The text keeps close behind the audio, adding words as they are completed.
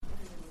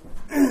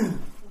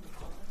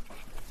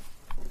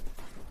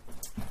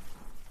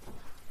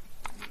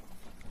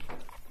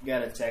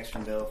got a text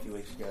from Bill a few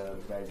weeks ago.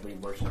 You guys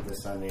lead worship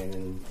this Sunday and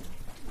then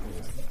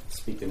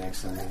speak the next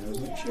Sunday. I was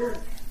like, sure.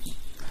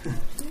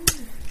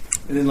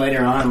 And then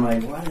later on, I'm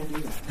like, why did I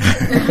do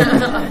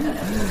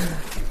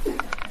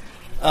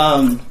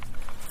that?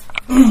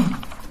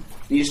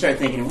 You start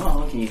thinking, well,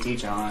 what can you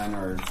teach on?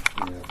 Or,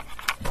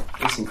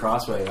 at least in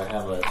Crossway, I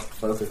have a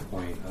focus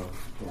point of,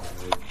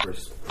 we're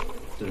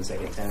doing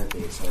 2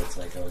 Timothy, so it's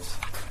like I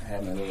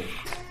had my little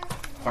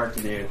part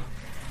to do.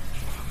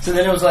 So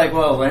then it was like,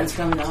 well, Lent's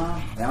coming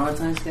on,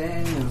 Valentine's Day,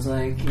 and I was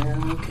like,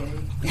 yeah, okay.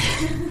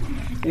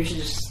 You should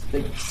just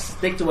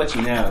stick to what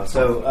you know.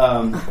 So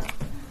a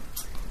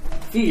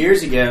few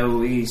years ago,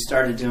 we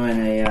started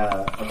doing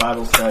a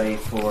Bible study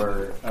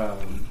for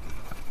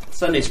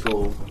Sunday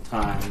school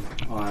time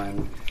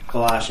on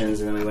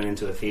Colossians, and then we went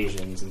into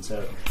Ephesians. And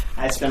so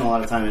I spent a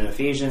lot of time in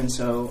Ephesians,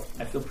 so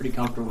I feel pretty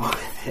comfortable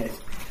with it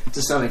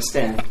to some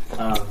extent.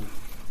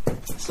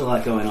 Still a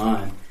lot going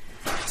on.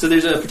 So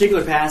there's a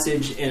particular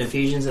passage in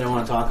Ephesians that I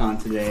want to talk on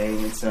today.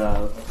 It's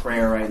a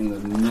prayer right in the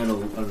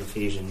middle of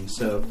Ephesians.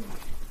 So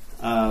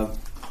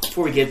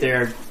before we get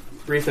there,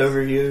 brief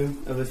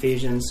overview of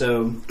Ephesians.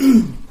 So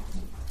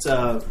it's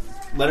a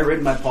letter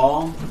written by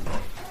Paul,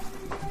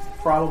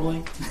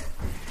 probably.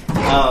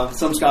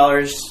 Some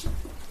scholars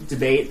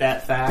debate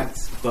that fact,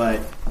 but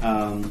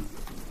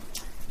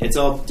it's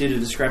all due to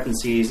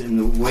discrepancies in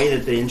the way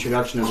that the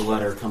introduction of the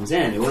letter comes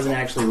in. It wasn't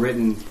actually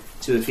written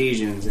to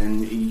Ephesians,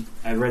 and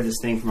I read this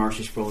thing from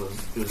R.C. Sproul.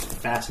 It was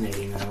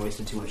fascinating, and I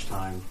wasted too much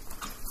time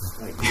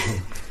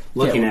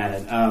looking at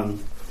it.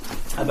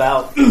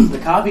 About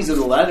the copies of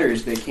the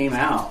letters that came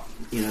out.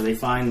 They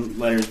find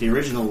letters, the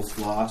original's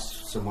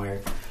lost somewhere,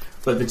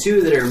 but the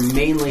two that are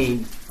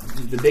mainly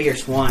the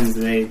biggest ones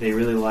that they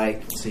really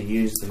like to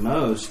use the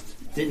most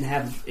didn't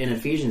have in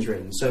Ephesians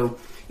written. So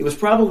it was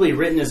probably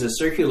written as a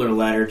circular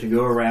letter to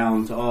go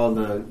around to all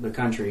the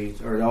countries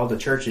or all the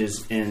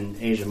churches in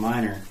Asia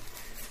Minor.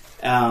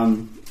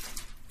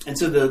 And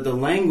so the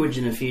language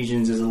in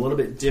Ephesians is a little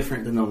bit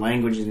different than the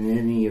language in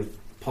any of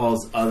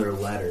Paul's other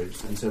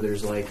letters. And so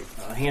there's like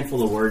a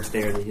handful of words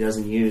there that he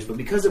doesn't use. But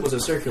because it was a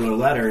circular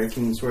letter, it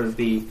can sort of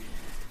be,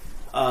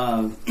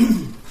 that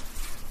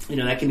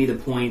can be the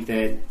point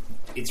that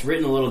it's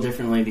written a little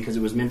differently because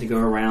it was meant to go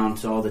around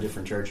to all the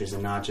different churches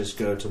and not just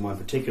go to one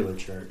particular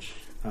church.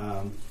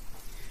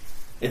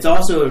 It's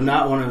also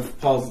not one of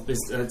Paul's.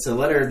 It's a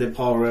letter that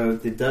Paul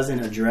wrote that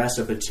doesn't address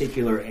a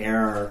particular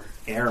error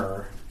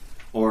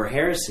or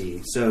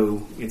heresy.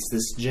 So it's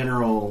this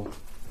general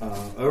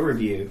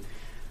overview.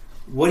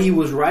 What he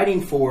was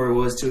writing for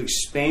was to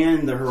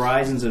expand the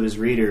horizons of his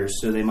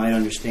readers so they might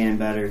understand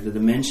better the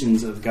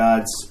dimensions of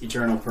God's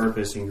eternal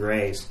purpose and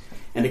grace,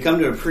 and to come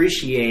to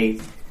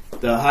appreciate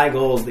the high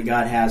goals that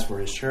God has for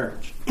his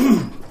church.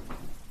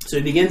 So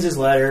he begins his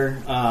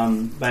letter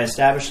by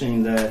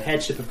establishing the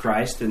headship of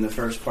Christ in the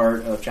first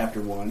part of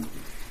chapter 1.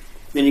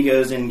 Then he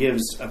goes and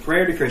gives a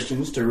prayer to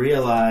Christians to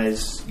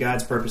realize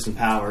God's purpose and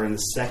power in the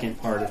second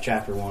part of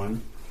chapter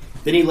 1.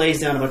 Then he lays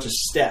down a bunch of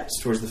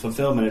steps towards the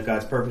fulfillment of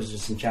God's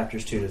purposes in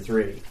chapters 2 to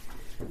 3.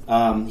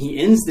 He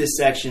ends this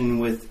section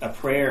with a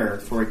prayer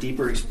for a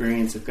deeper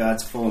experience of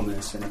God's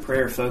fullness and a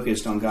prayer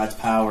focused on God's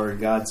power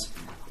and God's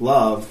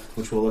love,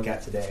 which we'll look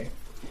at today.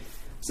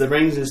 So that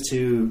brings us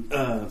to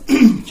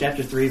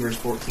chapter 3, verse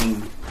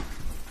 14,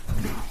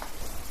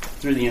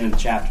 through the end of the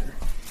chapter.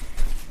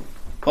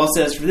 Paul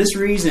says, "For this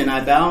reason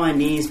I bow my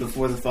knees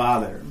before the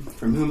Father,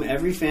 from whom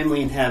every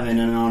family in heaven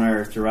and on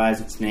earth derives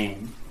its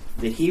name,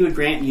 that he would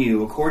grant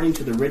you, according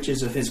to the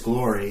riches of his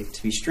glory,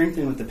 to be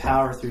strengthened with the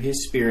power through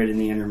his Spirit in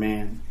the inner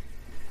man,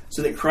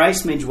 so that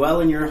Christ may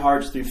dwell in your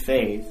hearts through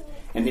faith,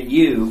 and that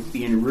you,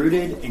 being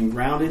rooted and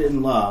grounded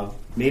in love,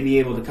 may be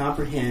able to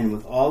comprehend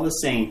with all the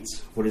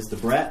saints what is the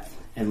breadth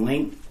and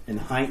length and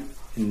height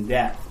and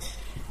depth,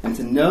 and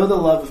to know the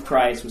love of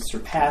Christ which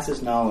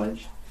surpasses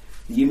knowledge,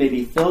 that you may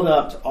be filled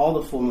up to all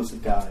the fullness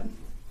of God.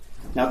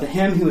 Now to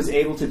him who is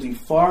able to do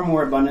far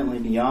more abundantly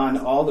beyond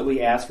all that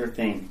we ask or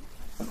think,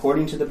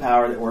 according to the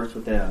power that works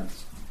within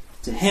us,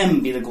 to him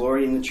be the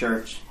glory in the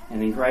church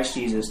and in Christ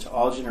Jesus to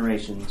all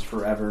generations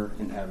forever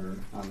and ever.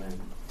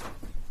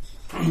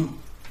 Amen."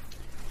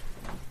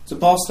 So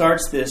Paul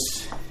starts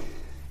this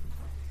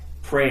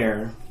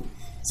prayer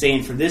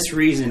saying, "For this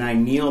reason I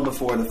kneel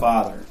before the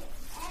Father."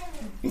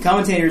 And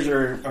commentators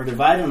are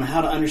divided on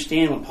how to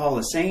understand what Paul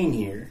is saying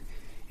here.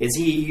 Is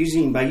he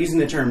using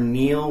the term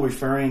kneel,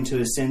 referring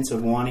to a sense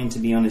of wanting to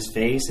be on his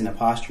face in a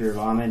posture of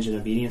homage and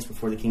obedience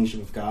before the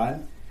kingship of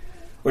God?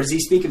 Or does he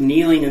speak of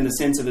kneeling in the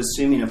sense of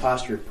assuming a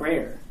posture of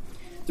prayer?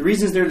 The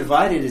reasons they're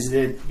divided is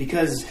that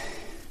because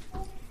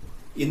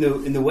in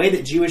the way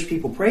that Jewish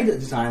people prayed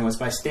at the time was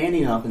by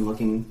standing up and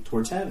looking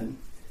towards heaven.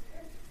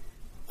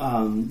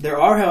 There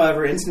are,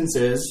 however,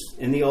 instances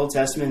in the Old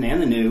Testament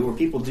and the New where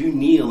people do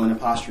kneel in a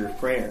posture of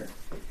prayer.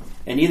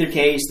 In either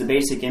case, the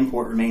basic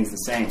import remains the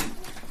same.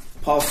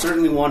 Paul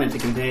certainly wanted to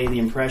convey the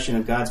impression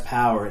of God's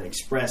power and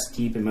express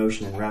deep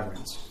emotion and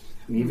reverence.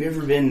 I mean, have you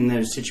ever been in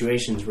those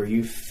situations where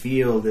you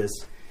feel this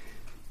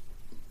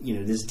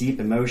this deep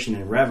emotion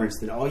and reverence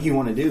that all you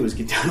want to do is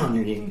get down on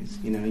your knees.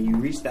 You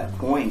reach that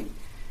point.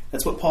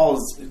 That's what Paul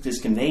is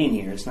conveying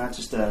here. It's not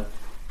just a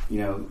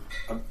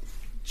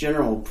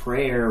general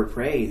prayer or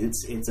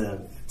praise. It's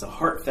a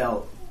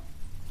heartfelt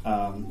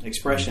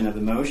expression of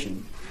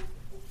emotion.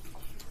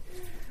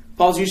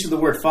 Paul's use of the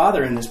word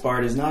father in this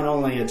part is not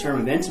only a term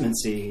of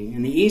intimacy.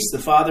 In the East, the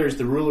father is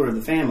the ruler of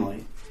the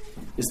family.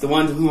 It's the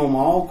one to whom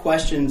all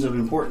questions of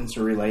importance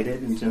are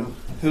related, and to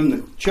whom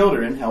the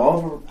children,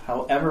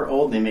 however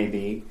old they may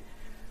be,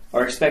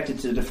 are expected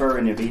to defer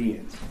in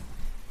obedience.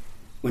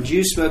 When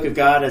Jews spoke of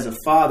God as a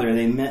father,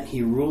 they meant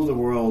he ruled the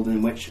world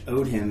in which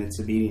owed him its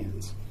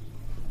obedience.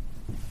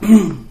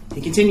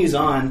 He continues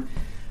on,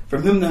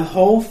 from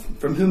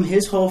whom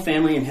his whole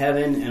family in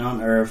heaven and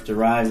on earth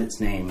derives its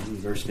name, in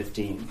verse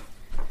 15.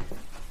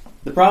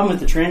 The problem that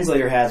the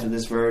translator has with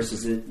this verse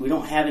is that we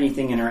don't have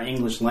anything in our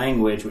English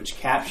language which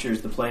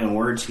captures the play on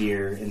words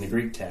here in the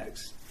Greek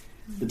text.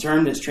 The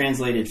term that's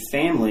translated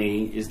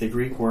family is the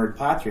Greek word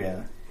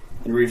patria,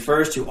 and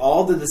refers to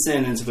all the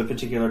descendants of a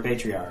particular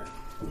patriarch.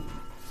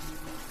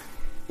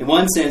 In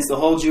one sense, the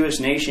whole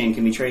Jewish nation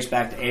can be traced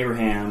back to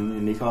Abraham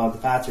and be called the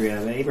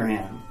patria of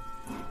Abraham.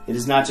 It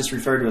is not just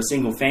referred to a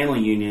single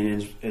family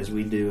union as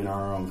we do in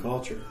our own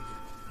culture.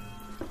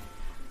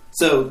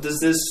 So, does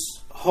this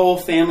whole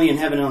family in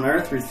heaven and on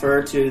earth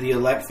refer to the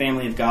elect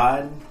family of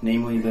God,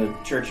 namely the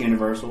Church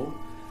Universal?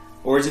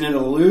 Or is it an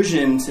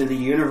allusion to the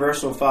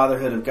universal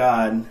fatherhood of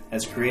God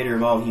as creator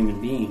of all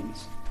human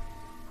beings?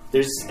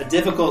 There's a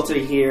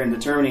difficulty here in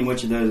determining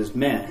which of those is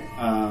meant.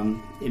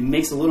 It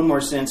makes a little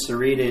more sense to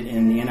read it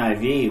in the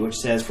NIV, which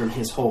says from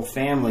his whole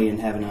family in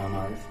heaven and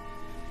on earth.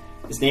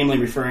 It's namely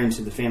referring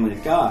to the family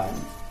of God.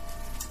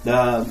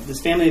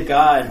 This family of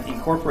God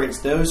incorporates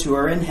those who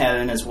are in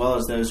heaven as well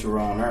as those who are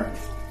on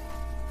earth.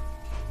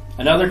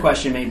 Another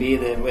question may be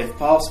that if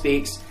Paul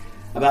speaks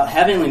about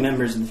heavenly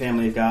members of the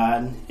family of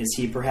God, is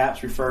he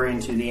perhaps referring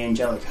to the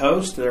angelic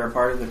hosts that are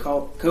part of the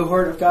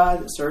cohort of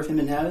God that serve him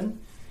in heaven?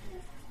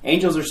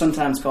 Angels are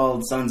sometimes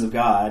called sons of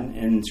God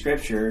in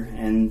Scripture,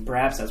 and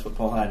perhaps that's what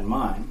Paul had in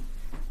mind.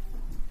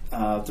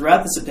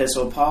 Throughout this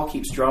epistle, Paul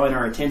keeps drawing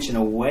our attention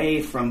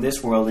away from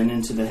this world and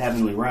into the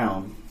heavenly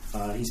realm.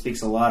 He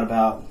speaks a lot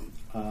about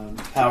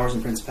powers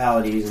and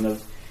principalities and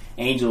of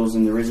angels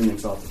and the risen and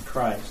exalted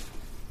Christ.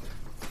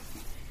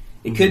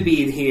 It could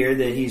be here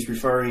that he's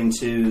referring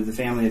to the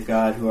family of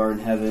God who are in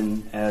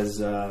heaven as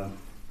sort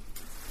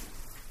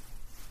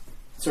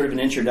of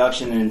an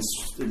introduction into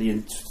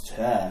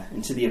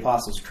the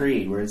Apostles'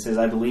 Creed, where it says,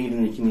 I believe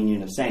in the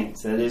communion of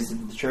saints. That is,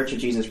 the Church of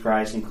Jesus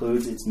Christ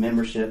includes its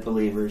membership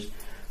believers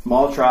from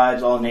all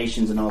tribes, all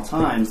nations, and all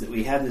times, that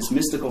we have this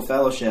mystical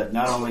fellowship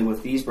not only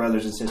with these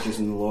brothers and sisters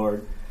in the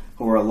Lord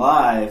who are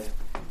alive,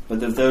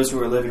 but of those who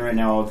are living right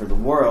now all over the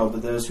world,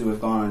 but those who have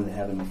gone into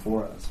heaven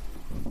before us.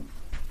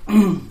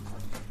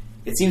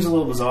 It seems a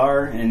little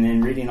bizarre, and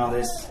in reading all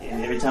this,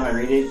 every time I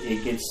read it,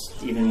 it gets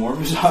even more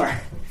bizarre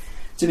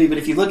to me. But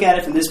if you look at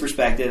it from this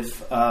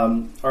perspective,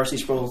 R.C.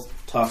 Sproul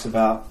talks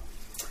about,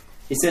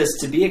 he says,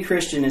 to be a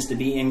Christian is to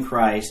be in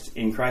Christ,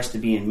 and Christ to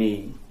be in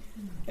me.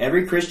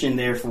 Every Christian,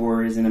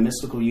 therefore, is in a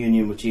mystical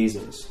union with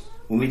Jesus.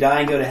 When we die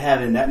and go to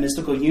heaven, that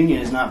mystical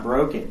union is not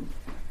broken.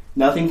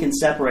 Nothing can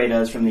separate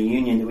us from the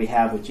union that we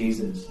have with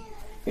Jesus.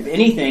 If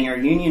anything, our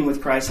union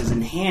with Christ is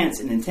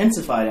enhanced and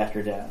intensified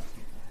after death.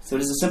 So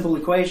it is a simple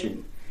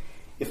equation.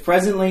 If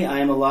presently I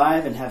am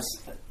alive and have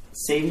a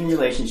saving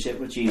relationship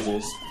with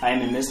Jesus, I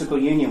am in mystical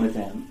union with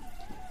him.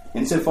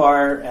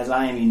 Insofar as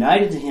I am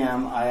united to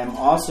him, I am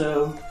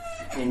also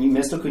in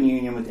mystical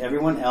union with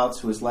everyone else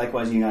who is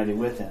likewise united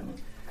with him.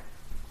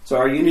 So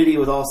our unity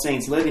with all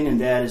saints living and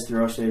dead is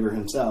through our Savior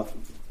himself.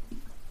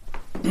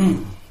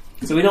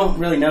 So we don't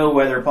really know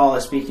whether Paul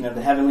is speaking of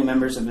the heavenly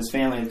members of his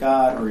family of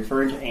God or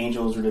referring to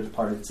angels or the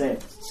departed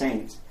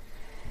saints.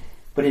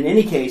 But in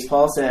any case,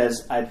 Paul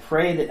says, I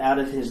pray that out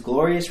of his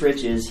glorious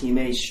riches he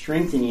may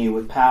strengthen you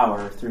with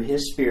power through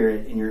his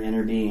Spirit in your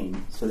inner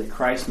being, so that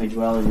Christ may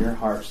dwell in your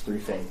hearts through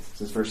faith.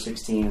 This is verse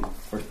 16,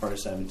 first part of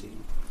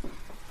 17.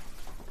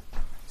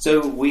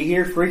 So we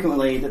hear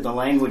frequently that the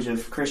language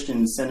of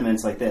Christian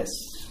sentiments like this.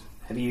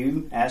 Have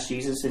you asked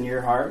Jesus in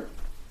your heart?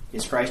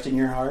 Is Christ in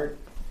your heart?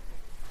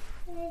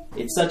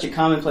 It's such a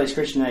commonplace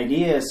Christian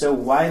idea, so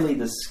widely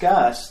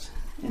discussed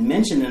and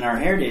mentioned in our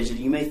heritage that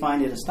you may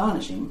find it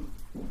astonishing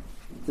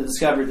to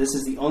discover this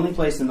is the only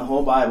place in the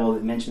whole Bible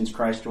that mentions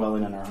Christ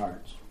dwelling in our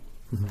hearts.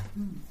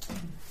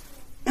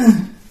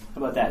 How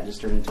about that? Just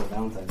turned into a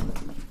Valentine's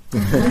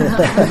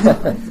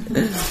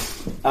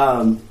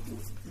message.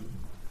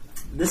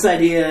 This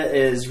idea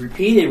is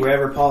repeated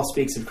wherever Paul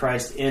speaks of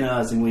Christ in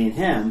us and we in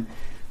him,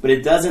 but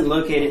it doesn't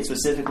locate it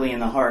specifically in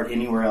the heart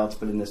anywhere else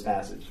but in this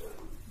passage.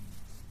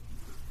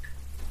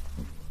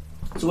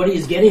 So what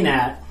he's getting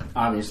at,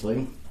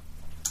 obviously,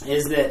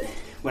 is that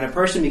when a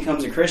person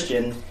becomes a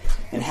Christian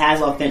and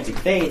has authentic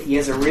faith, he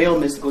has a real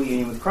mystical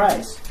union with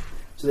Christ,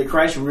 so that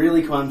Christ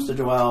really comes to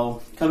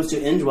indwell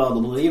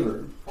the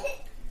believer.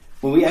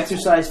 When we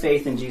exercise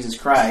faith in Jesus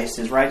Christ,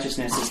 his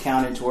righteousness is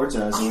counted towards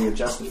us and we are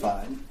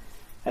justified.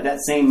 At that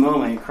same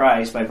moment,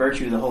 Christ, by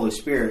virtue of the Holy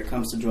Spirit,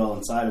 comes to dwell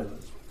inside of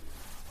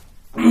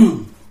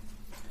us.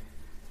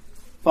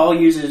 Paul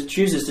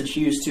chooses to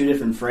choose two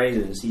different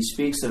phrases. He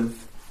speaks of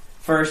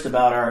first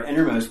about our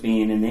innermost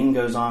being, and then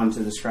goes on to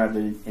describe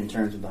it in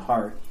terms of the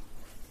heart.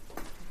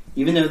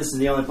 Even though this is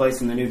the only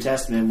place in the New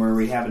Testament where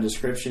we have a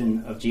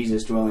description of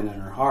Jesus dwelling in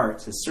our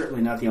hearts, it's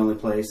certainly not the only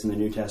place in the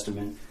New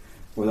Testament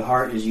where the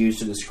heart is used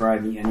to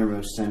describe the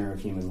innermost center of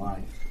human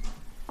life.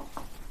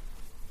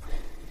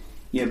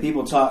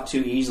 People talk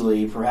too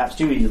easily, perhaps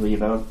too easily,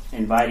 about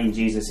inviting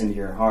Jesus into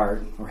your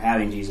heart or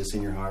having Jesus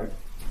in your heart.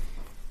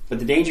 But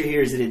the danger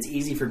here is that it's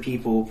easy for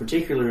people,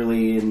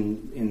 particularly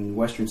in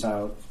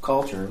Western-style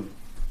culture,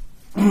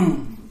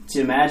 to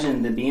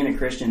imagine that being a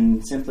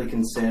Christian simply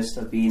consists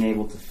of being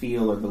able to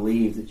feel or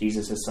believe that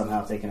Jesus has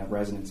somehow taken up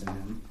residence in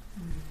them.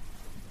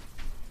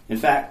 In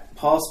fact,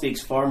 Paul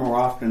speaks far more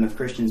often of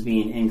Christians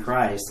being in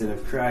Christ than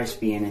of Christ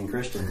being in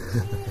Christians.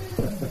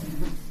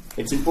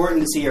 It's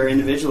important to see our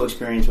individual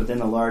experience within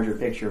the larger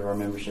picture of our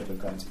membership of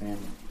God's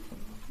family.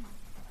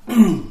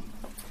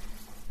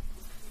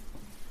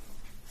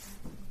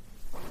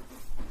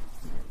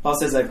 Paul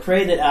says, I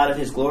pray that out of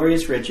his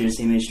glorious riches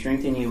he may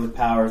strengthen you with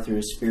power through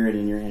his Spirit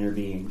in your inner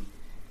being.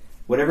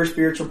 Whatever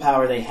spiritual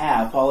power they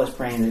have, Paul is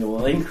praying that it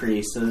will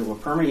increase so that it will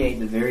permeate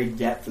the very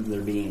depth of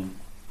their being.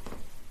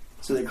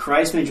 So that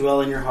Christ may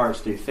dwell in your hearts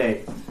through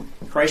faith.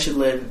 Christ should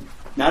live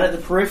not at the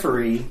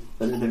periphery,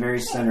 but at the very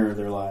center of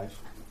their lives.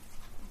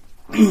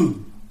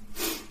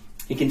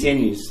 He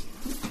continues,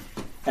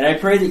 and I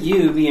pray that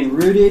you, being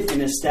rooted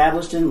and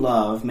established in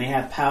love, may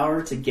have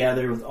power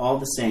together with all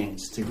the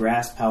saints to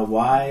grasp how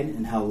wide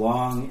and how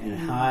long and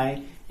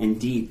high and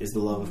deep is the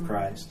love of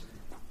Christ.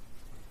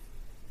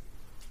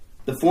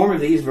 The form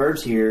of these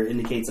verbs here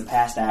indicates a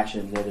past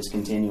action that is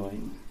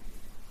continuing.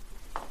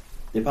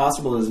 The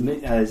apostle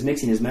is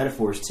mixing his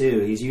metaphors too.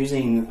 He's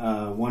using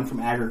one from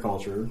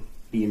agriculture,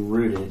 being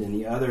rooted, and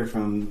the other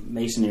from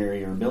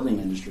masonry or building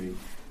industry,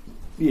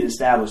 being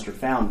established or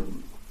founded.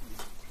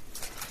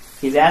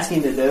 He's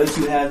asking that those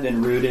who have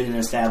been rooted and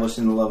established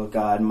in the love of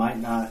God might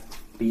not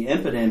be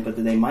impotent, but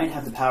that they might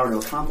have the power to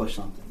accomplish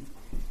something.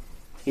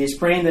 He is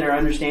praying that our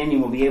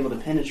understanding will be able to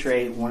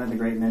penetrate one of the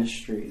great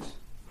mysteries.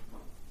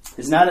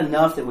 It's not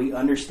enough that we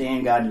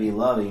understand God to be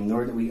loving,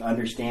 nor that we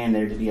understand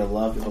there to be a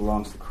love that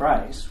belongs to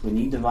Christ. We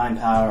need divine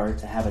power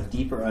to have a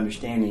deeper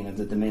understanding of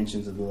the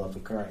dimensions of the love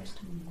of Christ.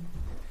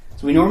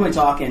 So we normally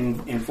talk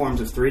in forms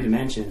of 3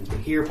 dimensions, but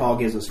here Paul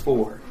gives us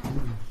 4.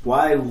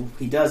 Why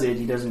he does it,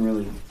 he doesn't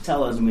really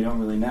tell us, and we don't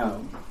really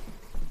know.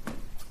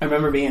 I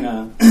remember being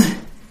a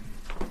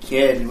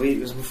kid, it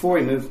was before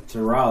we moved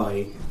to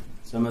Raleigh,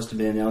 so it must have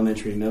been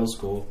elementary and middle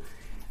school,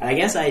 and I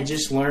guess I had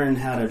just learned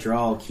how to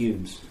draw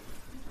cubes.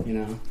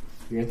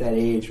 You're at that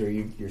age where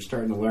you're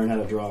starting to learn how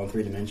to draw in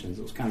 3 dimensions.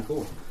 It was kind of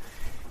cool.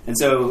 And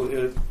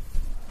so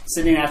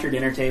sitting after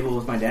dinner table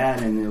with my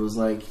dad, and it was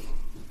like,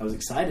 I was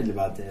excited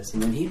about this.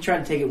 And then he tried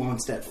to take it one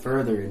step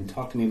further and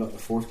talk to me about the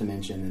 4th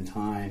dimension and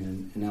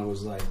time. And I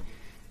was like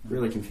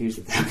really confused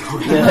at that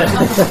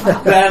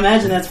point. But I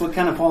imagine that's what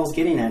kind of Paul's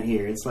getting at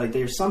here. It's like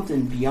there's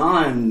something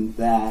beyond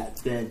that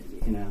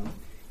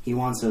he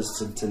wants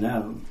us to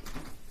know.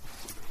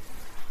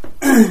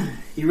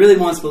 He really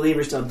wants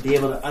believers to be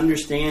able to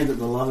understand that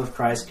the love of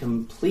Christ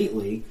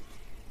completely,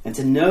 and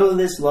to know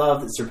this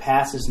love that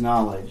surpasses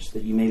knowledge,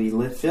 that you may be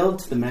filled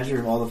to the measure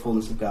of all the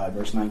fullness of God.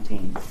 Verse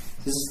 19.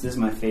 This is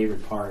my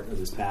favorite part of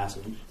this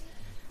passage.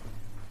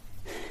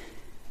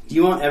 Do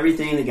you want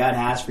everything that God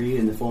has for you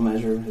in the full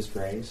measure of his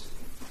grace?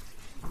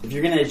 If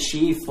you're going to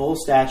achieve full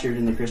stature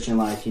in the Christian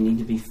life, you need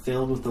to be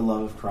filled with the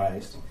love of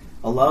Christ,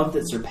 a love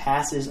that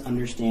surpasses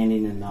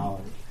understanding and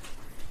knowledge.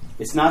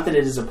 It's not that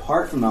it is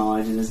apart from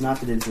knowledge, it is not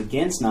that it's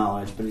against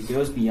knowledge, but it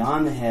goes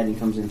beyond the head and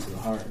comes into the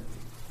heart.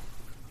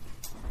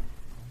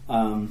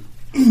 I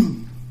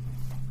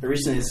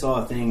recently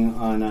saw a thing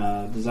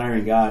on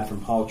Desiring God from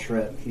Paul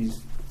Tripp.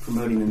 He's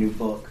promoting a new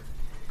book.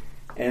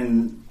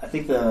 And I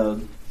think it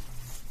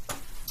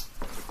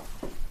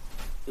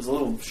was a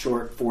little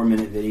short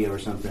 4-minute video or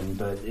something,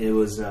 but it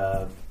was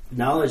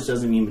knowledge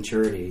doesn't mean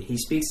maturity. He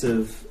speaks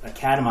of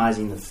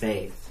academizing the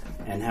faith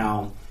and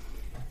how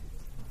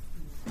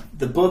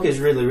the book is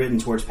really written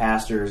towards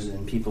pastors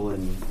and people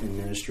in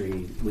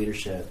ministry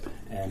leadership,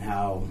 and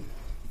how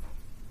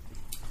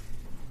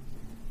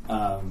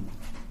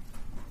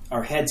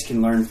our heads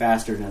can learn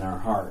faster than our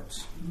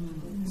hearts.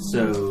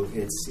 So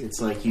it's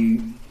like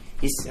he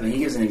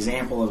gives an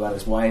example about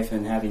his wife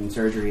and having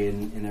surgery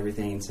and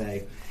everything, and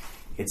say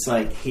it's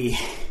like he's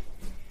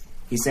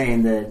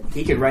saying that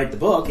he could write the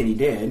book, and he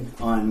did,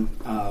 on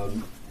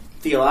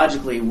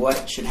theologically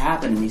what should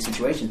happen in these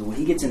situations. But when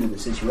he gets into the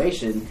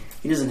situation,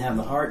 he doesn't have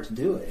the heart to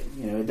do it.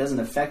 It doesn't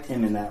affect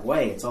him in that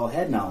way. It's all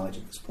head knowledge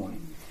at this point.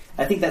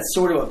 I think that's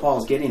sort of what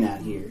Paul's getting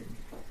at here.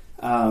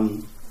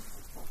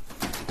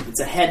 It's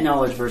a head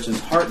knowledge versus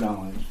heart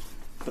knowledge.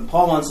 But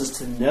Paul wants us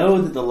to know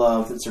that the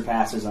love that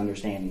surpasses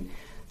understanding.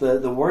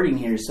 The wording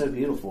here is so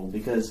beautiful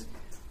because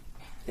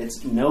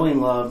it's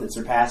knowing love that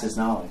surpasses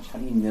knowledge. How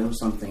do you know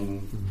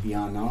something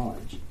beyond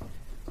knowledge?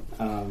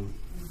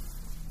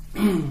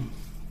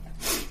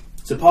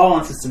 So Paul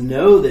wants us to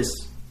know this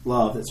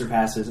love that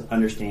surpasses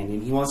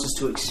understanding. He wants us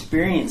to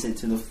experience it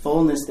to the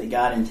fullness that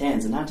God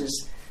intends, and not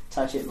just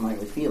touch it and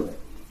lightly feel it.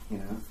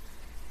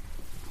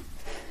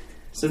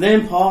 So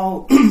then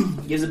Paul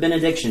gives a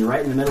benediction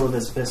right in the middle of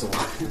this epistle.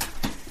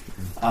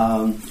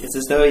 It's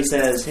as though he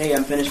says, hey,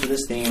 I'm finished with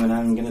this theme, and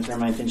I'm going to turn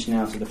my attention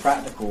now to the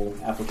practical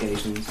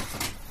applications.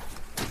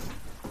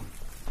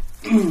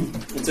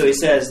 And so he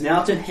says,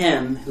 now to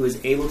him who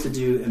is able to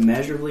do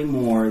immeasurably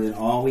more than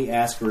all we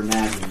ask or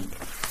imagine,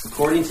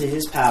 according to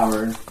his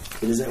power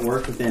that is at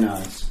work within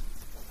us,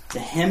 to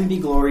him be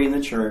glory in the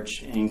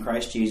church and in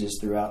Christ Jesus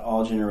throughout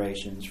all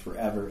generations,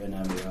 forever and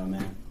ever.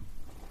 Amen.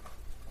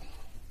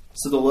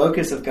 So the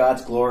locus of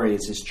God's glory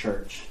is his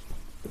church,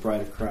 the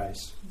bride of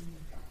Christ.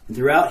 And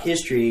throughout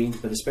history,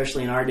 but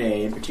especially in our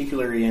day, and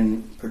particularly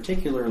in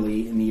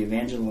the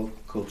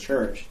evangelical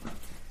church,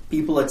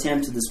 people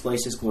attempt to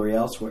displace his glory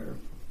elsewhere.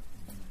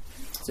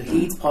 So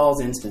heed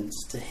Paul's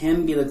instance. To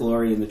him be the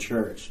glory in the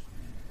church.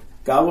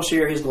 God will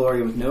share his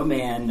glory with no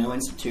man, no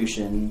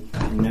institution,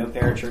 and no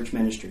parachurch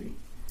ministry.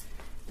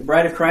 The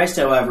bride of Christ,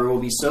 however, will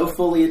be so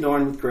fully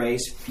adorned with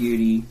grace,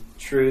 beauty,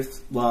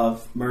 truth,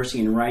 love, mercy,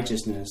 and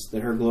righteousness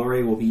that her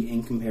glory will be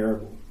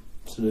incomparable.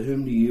 So to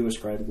whom do you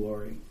ascribe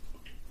glory?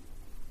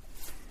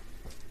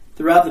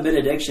 Throughout the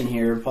benediction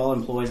here, Paul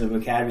employs a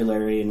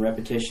vocabulary and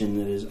repetition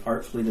that is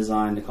artfully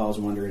designed to cause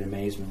wonder and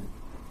amazement.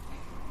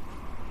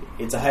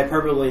 It's a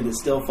hyperbole that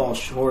still falls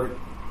short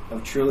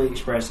of truly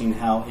expressing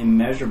how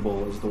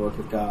immeasurable is the work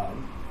of God.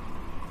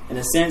 In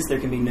a sense, there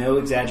can be no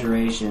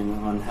exaggeration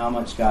on how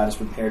much God is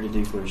prepared to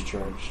do for his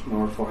church,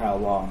 nor for how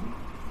long.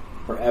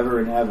 Forever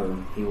and ever,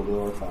 he will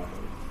glorify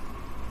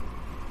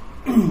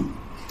her.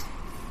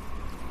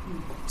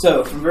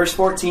 So, from verse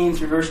 14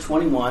 through verse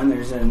 21,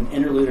 there's an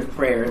interlude of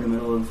prayer in the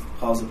middle of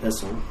Paul's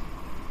epistle.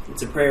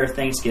 It's a prayer of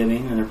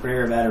thanksgiving and a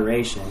prayer of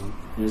adoration.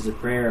 It is a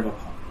prayer of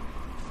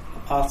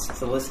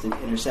apostolic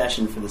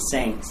intercession for the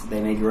saints, that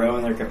they may grow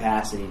in their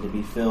capacity to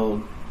be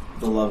filled with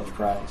the love of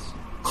Christ.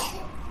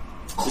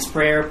 This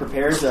prayer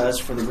prepares us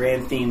for the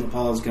grand theme that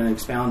Paul is going to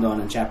expound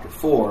on in chapter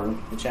 4,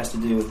 which has to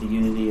do with the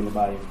unity in the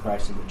body of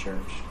Christ in the church.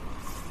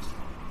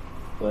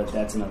 But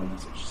that's another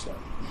message.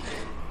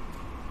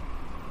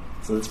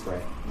 So let's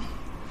pray.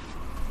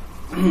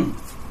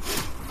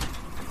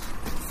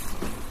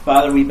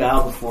 Father, we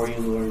bow before you,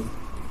 Lord.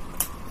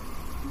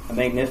 A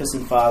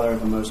magnificent Father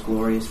of a most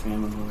glorious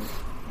family, Lord.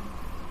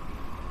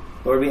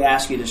 Lord, we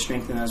ask you to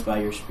strengthen us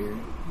by your Spirit.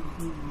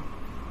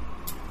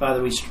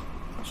 Father, we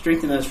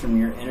strengthen us from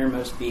your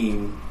innermost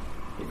being,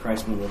 that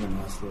Christ may live in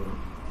us, Lord.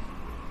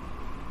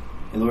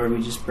 And Lord,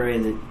 we just pray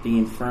that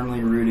being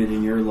firmly rooted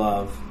in your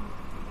love,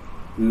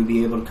 we would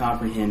be able to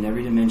comprehend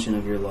every dimension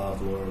of your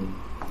love, Lord,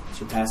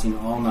 surpassing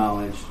all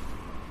knowledge,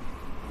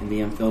 and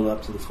being filled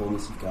up to the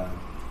fullness of God.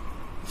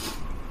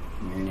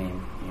 In your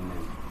name,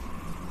 amen.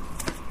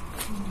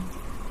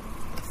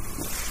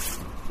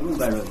 I'm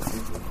going to really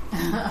quickly.